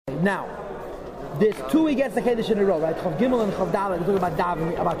Now, there's two he gets the Kiddush in a row, right? Chav Gimel and Chav Dalet, we're talking about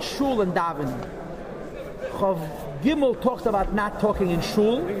davening, about shul and davening. Chav Gimel talks about not talking in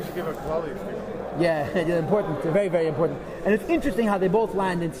shul. I think you should give a quality. Yeah, it's important, very, very important. And it's interesting how they both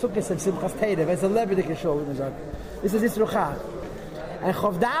land in Sukkot and Simchas Torah. It's a Levitic shul. This is Yisrochah. And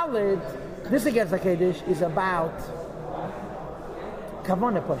Chav Dalet, this against the Kiddush, is about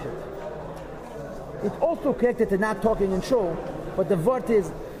Kavanah Pashat. It's also connected to not talking in shul, but the word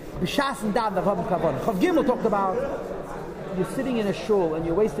is B'shas and Dav Davab Kavanah. Chav Gimel talked about you're sitting in a shul and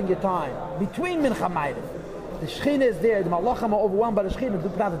you're wasting your time between Mincha Ma'ariv. The Shechina is there, the Malachim are overwhelmed by the Shechina, do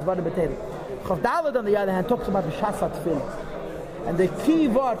Prat Dvarim B'Telim. Chav Dalet, on the other hand, talks about B'shas HaTfilah. And the key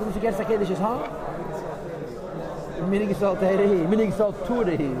word for this against the Kiddush is, Minig Yisrael Tehirehi, Minig Yisrael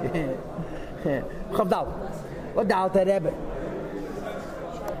Turehi. Chav Dalet. What Dalet Rebbe?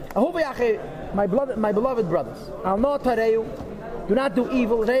 My beloved brothers, I'll not tareu, do not do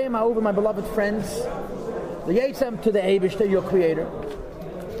evil, reim over my beloved friends, the Yetzem to the Eibishter, your creator.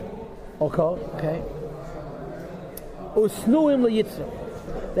 Okay. Usnuim leyitzim,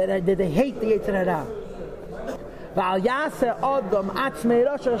 that they hate the Yetzer Hara. V'al yaseh adam atzmei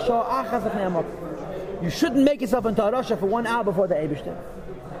rasha shah achas afnei amok. You shouldn't make yourself into a rasha for 1 hour before the Eibishter.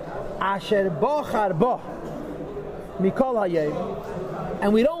 Asher bochar boh mikol hayom.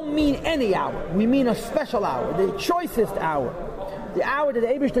 And we don't mean any hour. We mean a special hour, the choicest hour. The hour that the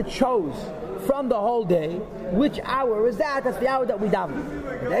Eibishter chose from the whole day. Which hour is that? That's the hour that we daven.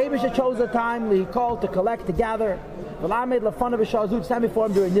 The Eibishter chose a time he called to collect, to gather. Stand before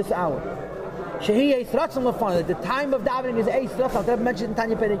him during this hour. The time of davening is Eis Ratzon. I've never mentioned in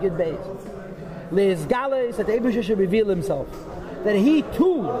Tanya Perek Yud Beis. Leis Gala said the Eibishter should reveal himself. That he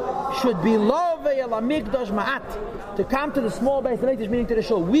too should be lovei el hamikdash ma'at, to come to the small base, meaning to the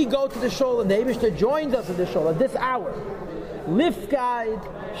shul. We go to the shul and the Eibishter joins us at the shul at this hour. Lifgaid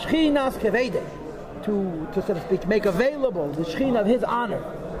Shchinas Kevede, to so to speak, make available the Shechina of his honor.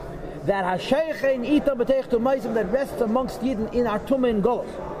 That Hashechein Ita B'teich Tumayim, that rests amongst Yidden in our Tumah and Golos.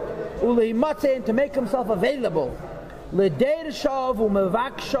 Uleimatzein, to make himself available. L'deir Shav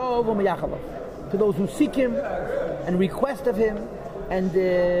u'mevak Shav u'meyachalav, to those who seek him and request of him and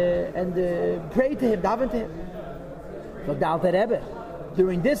pray to him, daven to him. So Dalter Rebbe,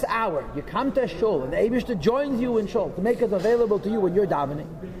 during this hour, you come to a shul and the Eibishter joins you in shul to make it available to you when you're davening.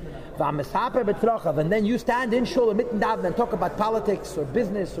 And then you stand in shul and daven and talk about politics or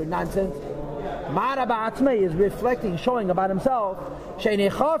business or nonsense. Maraba Atzmei is reflecting, showing about himself. He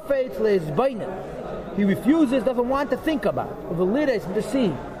refuses, doesn't want to think about to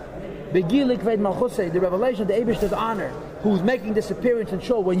see the revelation of the Eibishter's honor, who's making this appearance in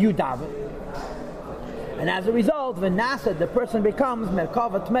shul when you daven. And as a result, V'nasa, the person becomes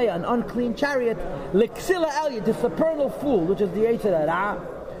Merkava Tmeya, an unclean chariot, L'ksila Elya, the supernal fool, which is the Yetzer Hara.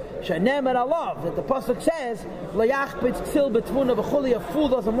 Shenemer alav, that the pasuk says, L'yachpitz ksil betvuna v'chuli, a fool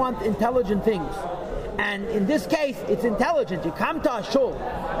doesn't want intelligent things. And in this case, it's intelligent. You come to a shul,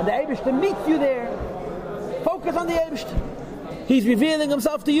 and the Eibishter meets you there. Focus on the Eibishter. He's revealing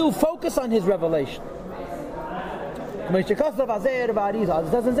himself to you. Focus on his revelation. It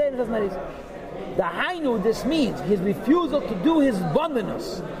doesn't say it. The Hainu, this means his refusal to do his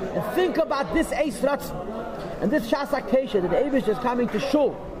bandinus and think about this Eis Ratzon and this Shasak Kesha that the Eibishter is coming to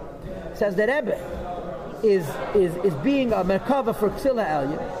shul. Says the Rebbe is being a merkava for Ksila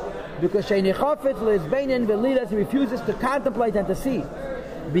Elya, because Sheini Chafetz Leizbeinin Velidas, he refuses to contemplate and to see.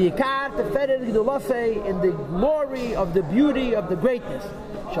 B'yikar Teferet Gdulosei, in the glory of the beauty of the greatness.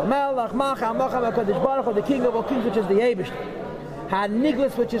 Shamel Lachmach Amacham HaKadosh Baruch Hu, the King of all kings, which is the Eibishter.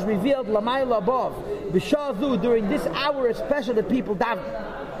 Ha-Niglas, which is revealed Lamayla above. B'Shazu, during this hour especially the people daven.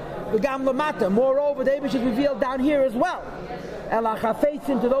 V'gam Lamata, moreover the Eibishter is revealed down here as well. Ela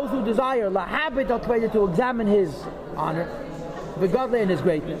Chafetzim, to those who desire, Lahabit al-Kveda, to examine his honor. V'Gadle, in his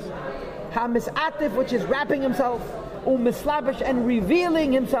greatness. Ha-Misatif, which is wrapping himself. Mislabish, and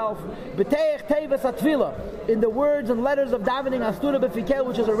revealing himself. B'Teich Tevas Atfila, in the words and letters of davening Astura B'Fikel,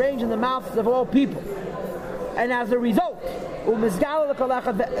 which is arranged in the mouths of all people. And as a result, he reveals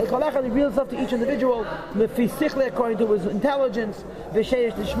himself to each individual, according to his intelligence,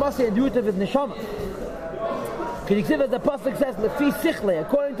 and due to his neshama. As the pasuk says,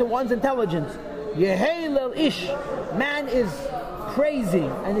 according to one's intelligence, ish, man is praising,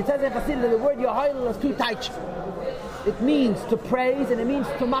 and it says in Chassidus that the word Yehailel is two taich. It means to praise, and it means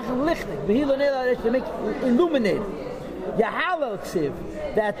to machen lichtig, to make illuminated. Yahalel ksiv,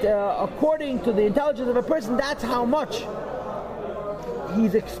 that according to the intelligence of a person, that's how much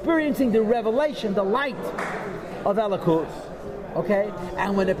he's experiencing the revelation, the light of Elokus. Okay?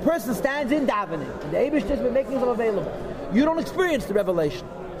 And when a person stands in davening, the Eibishter has been making himself available, you don't experience the revelation.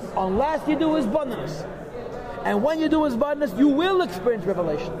 unless you do his bonus. And when you do his bonus, you will experience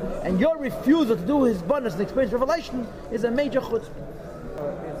revelation. And your refusal to do his bonus and experience revelation is a major chutzpah.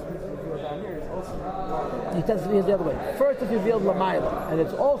 He tells me the other way. First it's revealed Lamaila, and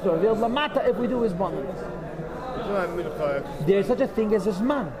it's also revealed Lamata if we do his bonus. There's such a thing as a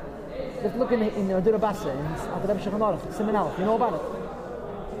Zman. Let's look in Durabasa, in Atarab Shechanarach, Siman Aleph, you know about it.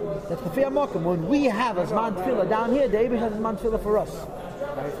 That's the Fiyah Mokum. When we have a Zman Tefillah down here, the Eibush has a Zman Tefillah for us.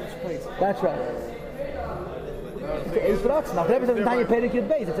 That's right. It's an Eis Rotz. Now, the Rebbe says in Tanya Perek Yud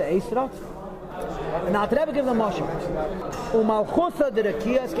Beis, it's an Eis Rotz. And now the Rebbe gives a Moshe. Umalchusa de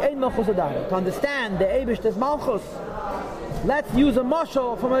Rekiyas kein Malchusa Dara. To understand the Eibishter's Malchus, let's use a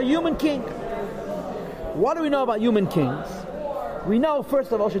Moshe from a human king. What do we know about human kings? We know,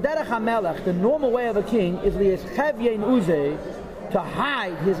 first of all, Shederach HaMelech, the normal way of a king, is liyeschev yein uzeh, to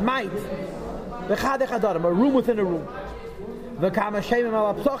hide his might. V'chadech adarim, a room within a room. V'kama shemim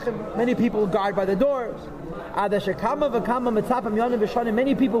al apsochim, many people guard by the doors. Adashakama v'kama mitzapam yonim v'shanim,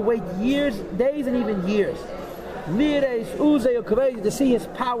 many people wait years, days, and even years. Liyeres uzeh ukavei, to see his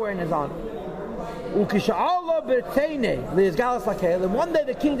power and his honor. Ukisha'allah b'teine, liyizgalas lakel, and one day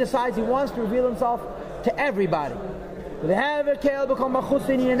the king decides he wants to reveal himself to everybody. He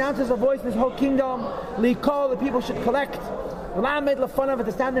announces a voice in his whole kingdom. The people should collect.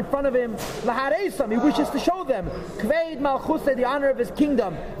 To stand in front of him. He wishes to show them the honor of his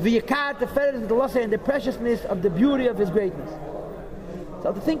kingdom, and the preciousness of the beauty of his greatness.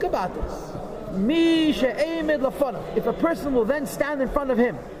 So to think about this, if a person will then stand in front of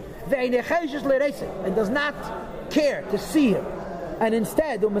him and does not care to see him, and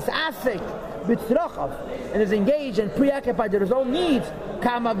instead and is engaged and preoccupied with his own needs,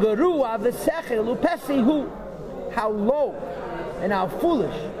 how low and how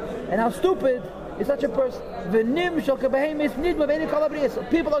foolish and how stupid is such a person.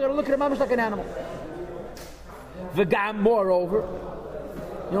 People are going to look at him like an animal. Moreover,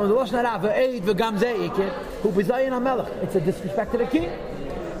 you know, the Lashon Hara, it's a disrespect to the king.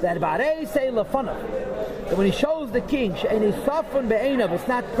 That when he shows the king, it's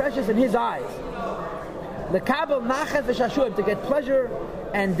not precious in his eyes. To get pleasure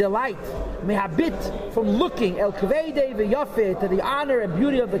and delight, mehabit, from looking el kveide v'yafeh, to the honor and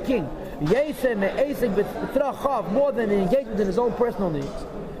beauty of the king, more than engagement in his own personal needs.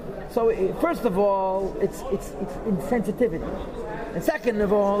 So first of all, it's insensitivity, and second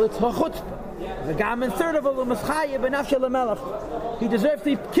of all, it's chutzpah. And third of all, he deserves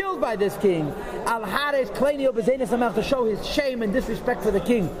to be killed by this king. To show his shame and disrespect for the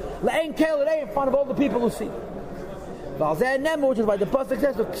king. In front of all the people who see. Which is why the pasuk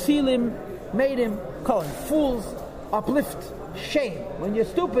says, Ksilim made him, call him fools, uplift, shame. When you're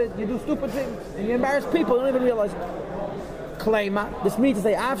stupid, you do stupid things. And you embarrass people, you don't even realize it. Klema, this means to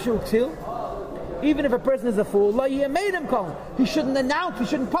say, Avshu Ksil. Even if a person is a fool, he made him call him. He shouldn't announce, he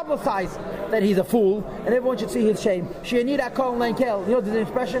shouldn't publicize that he's a fool, and everyone should see his shame. Shi'anida kol lenkel. You know the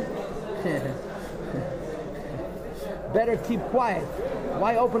expression? Better keep quiet.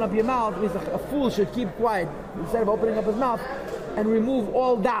 Why open up your mouth? A fool should keep quiet instead of opening up his mouth and remove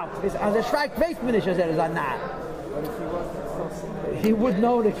all doubt. As a shrike face minister said, nah. He would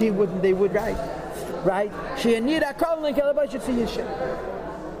know that they would write. Right? Shi'anida kol lenkel. Everybody should see his shame.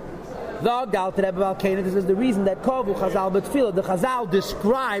 This is the reason that Kovu Chazal B'Tfilah, the Chazal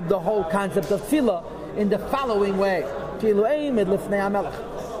described the whole concept of Tfilah in the following way. It's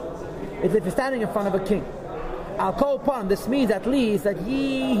if you're standing in front of a king. Al Kol Pan, this means at least that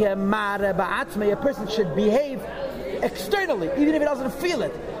a person should behave externally, even if he doesn't feel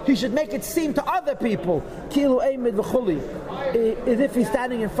it. He should make it seem to other people as if he's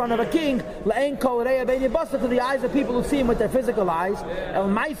standing in front of a king, to the eyes of people who see him with their physical eyes,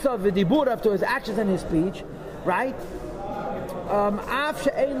 to his actions and his speech, right?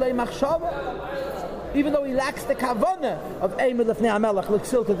 Even though he lacks the kavanah of Eimed Lefnei HaMelech,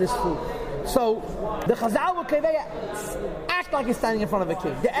 l'ksil to this food. So the Chazal will act like he's standing in front of a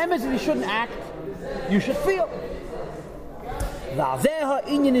king. The emes is he shouldn't act, you should feel.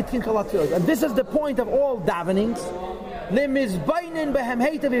 And this is the point of all davenings.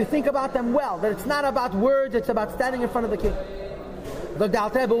 If you think about them well, that it's not about words, it's about standing in front of the king.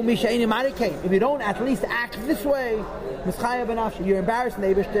 If you don't at least act this way, you're embarrassed in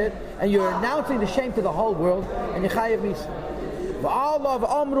the Eibishter, and you're announcing the shame to the whole world, and you're chayav misa.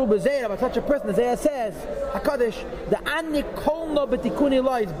 About such a person, Isaiah says, HaKadosh, the anik kolno b'tikuni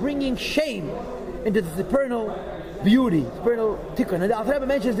lo, is bringing shame into the supernal beauty, supernal tikkun. And the Alter Rebbe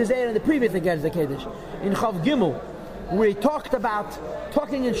mentions this in the previous Negeres HaKedesh, in Chav Gimel, where he talked about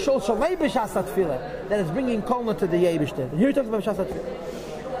talking in Shol Shalei b'Shas HaTfilah, that is bringing kolno to the Eibishter. And here he talks about B'Shas HaTfilah.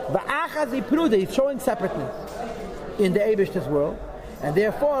 V'achazi pruda, he's showing separateness in the Eibishter's world, and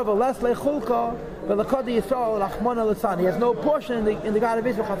therefore v'les lechulka v'lekodi Yisrael rachmana l'tzan. He has no portion in the God of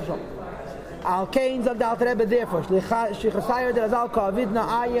Israel. Al Kain zog the Alter Rebbe, therefore Shlichasayer derazal ka'avidna,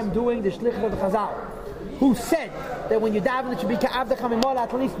 I am doing the shlichus of the Chazal, who said that when you daven it should be ka'avdecha mimola,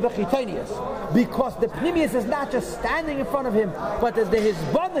 at least b'chitonius, because the pnimius is not just standing in front of him, but there's the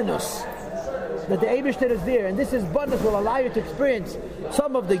hisbonenus, that the Eibishter is there, and this hisbonenus will allow you to experience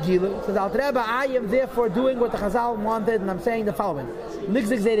some of the Gilu. So the Alter Rebbe, I am therefore doing what the Chazal wanted, and I'm saying the following: I'm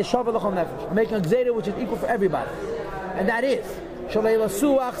making a gzeda which is equal for everybody, and that is one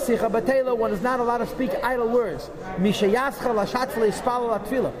is not allowed to speak idle words.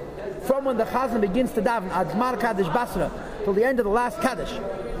 From when the Chazan begins to daven, Adzmar Kaddish Basra, till the end of the last Kaddish.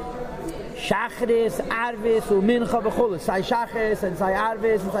 Shachris, Arvis, Mincha, B'chulis. Say Shachris, and say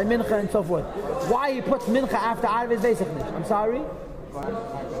Arvis, and say Mincha, and so forth. Why he puts Mincha after Arvis, basically? I'm sorry?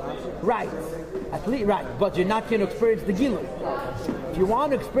 Right. At least, right. But you're not going to experience the Gilui. If you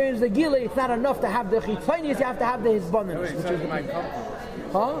want to experience the Gilui, it's not enough to have the Chitzonius, you have to have the Hisbonenus. Which is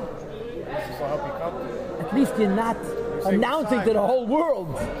huh? This will help you come. At least you're not announcing to the whole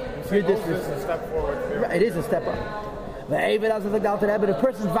world. This is a step forward. Right, it is a step up. But a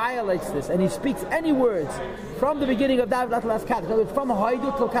person violates this and he speaks any words from the beginning of David at last Kaddish, in other words, from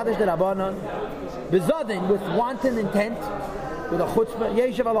Haidut till Kaddish de Rabbanon, bezodin, with wanton intent, with a chutzpah,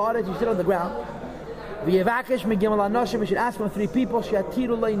 yeshiv al haaretz, you sit on the ground. V'yevakesh megimel anoshim, you should ask from 3 people,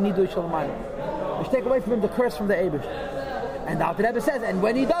 she'atiru lei nidu shalmayim. You should take away from him the curse from the Eibush. And the Alter Rebbe says, and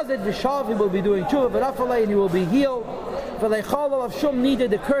when he does it, v'shav, he will be doing tshuva, v'rafalei, and he will be healed. V'leichol of shum needed,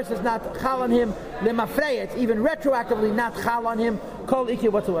 the curse is not chal on him, lemafrei, it's even retroactively not chal on him, kol iki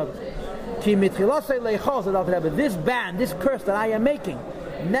whatsoever. Ki mitchilosei leichol, said the Alter Rebbe, this ban, this curse that I am making,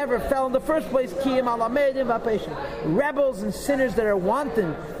 never fell in the first place. Kiyim alamedim v'apeshim, rebels and sinners that are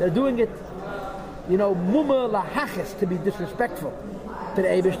wanton, they're doing it, muma lahachis, to be disrespectful to the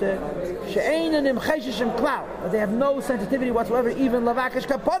Eibishter. She'einanim cheshishim klal, that they have no sensitivity whatsoever, even lavakish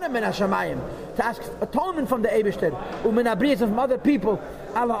kaponim min hashamayim, to ask atonement from the Eibishter, umin abriyas from other people,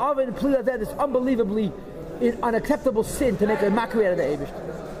 ala avin plila, that is unbelievably unacceptable sin to make a mockery out of the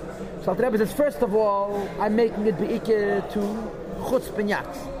Eibishter. So the Rebbe says, first of all, I'm making it be'ikir to chutz binyak.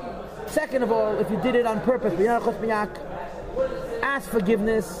 Second of all, if you did it on purpose, but you're not chutz binyak, ask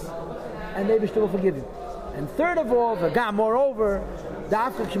forgiveness, and the Eibishter will forgive you. And third of all, moreover,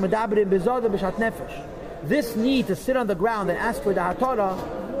 this need to sit on the ground and ask for the Hatorah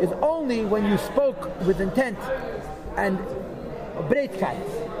is only when you spoke with intent and a breitkeit,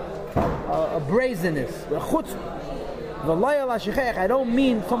 a brazenness, a chutzpah. I don't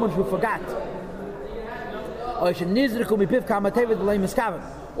mean someone who forgot.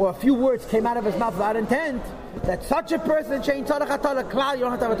 Or a few words came out of his mouth without intent, that such a person changed Torah Hatorah klal, you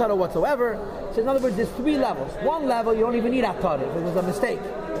don't have to have a Torah whatsoever. So in other words, there's 3 levels. One level, you don't even need a Torah if it was a mistake.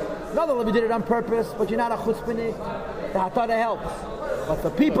 Another level, you did it on purpose, but you're not a chutzpahnik, the Hatorah helps. But for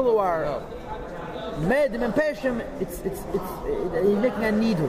people who are medim and peshim, he's making a nidu.